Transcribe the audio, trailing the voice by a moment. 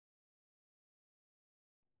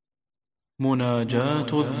مناجاة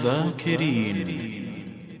الذاكرين.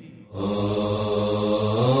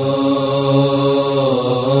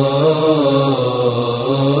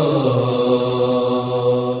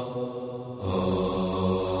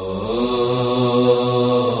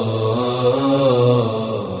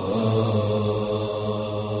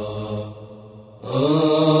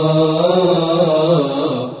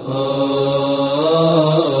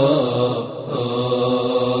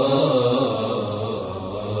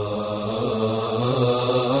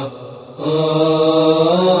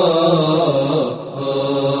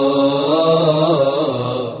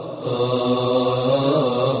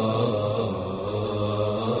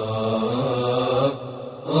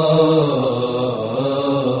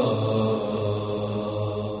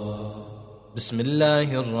 بسم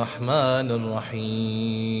الله الرحمن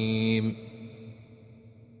الرحيم.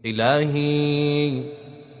 إلهي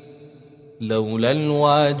لولا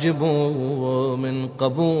الواجب من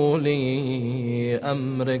قبول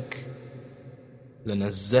أمرك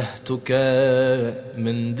لنزهتك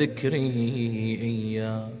من ذكري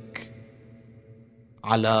إياك،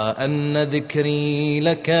 على أن ذكري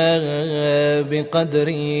لك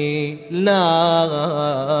بقدري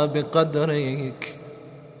لا بقدرك،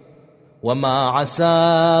 وما عسى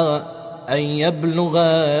أن يبلغ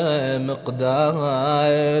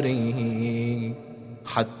مقداري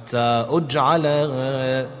حتى أجعل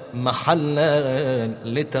محلا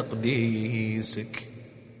لتقديسك.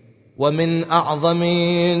 ومن أعظم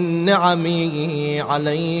النعم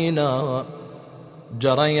علينا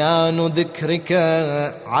جريان ذكرك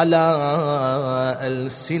على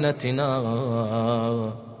ألسنتنا،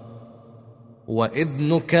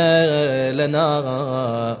 وإذنك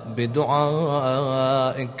لنا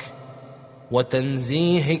بدعائك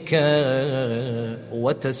وتنزيهك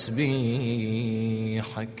وتسبيحك.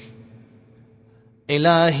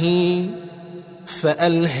 إلهي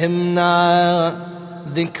فألهمنا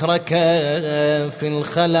ذكرك في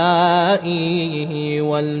الخلاء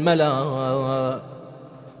والملا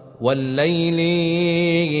والليل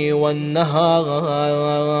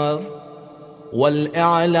والنهار،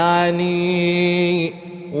 والإعلان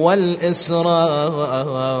والإسرار،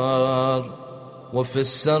 وفي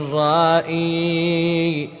السراء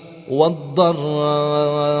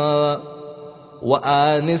والضراء،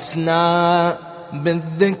 وآنسنا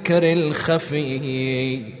بالذكر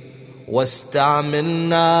الخفي،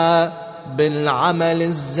 واستعملنا بالعمل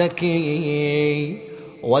الزكي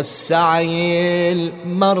والسعي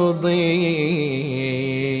المرضي،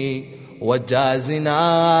 وجازنا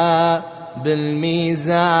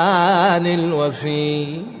بالميزان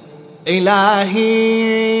الوفي.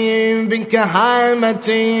 إلهي بك هامت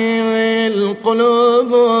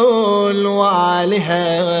القلوب الوالهة،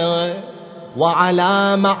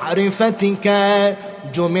 وعلى معرفتك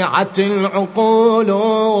جمعت العقول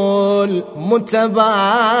المتباينة،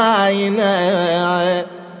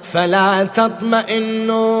 فلا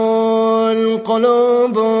تطمئن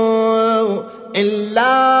القلوب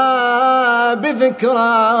إلا بذكرك،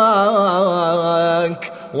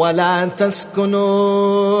 ولا تسكن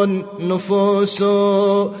النفوس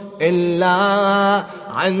إلا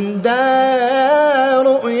عند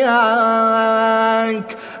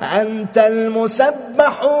رؤياك. أنت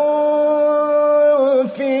المسبح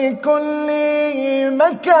في كل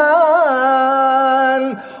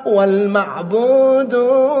مكان، والمعبود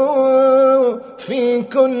في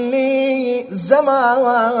كل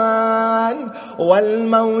زمان،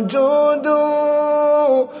 والموجود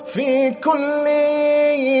في كل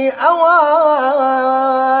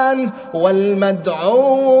أوان، والمدعو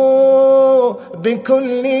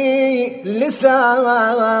بكل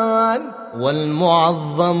لسان،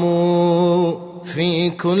 والمعظم في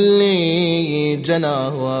كل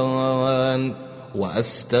جنان.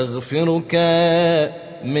 وأستغفرك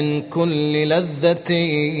من كل لذة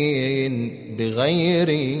بغير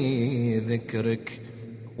ذكرك،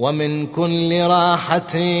 ومن كل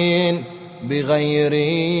راحة بغير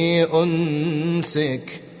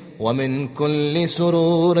أنسك، ومن كل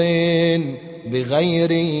سرور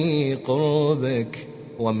بغير قربك،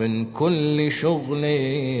 ومن كل شغل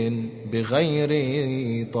بغير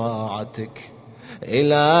طاعتك.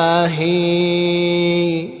 إلهي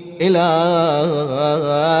إلهي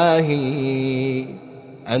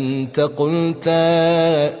أنت قلت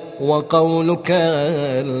وقولك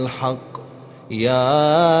الحق،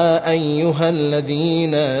 يا أيها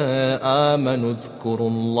الذين آمنوا اذكروا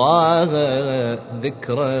الله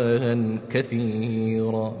ذكرا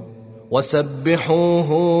كثيرا،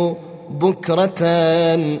 وسبحوه بكرة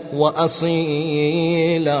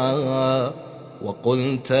وأصيلا،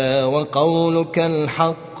 وقلت وقولك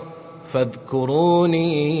الحق فاذكروني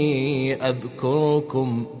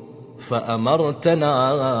أذكركم فأمرتنا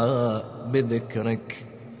بذكرك،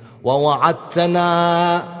 ووعدتنا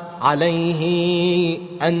عليه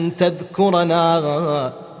أن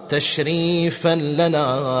تذكرنا تشريفا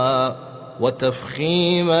لنا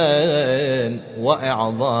وتفخيما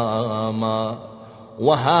وإعظاما.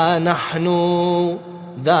 وها نحن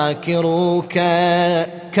ذاكروك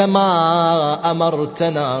كما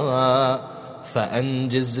أمرتنا،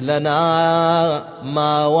 فأنجز لنا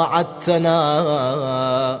ما وعدتنا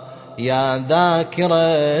يا ذاكر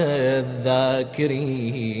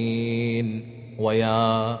الذاكرين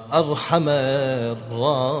ويا أرحم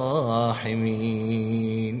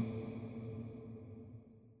الراحمين.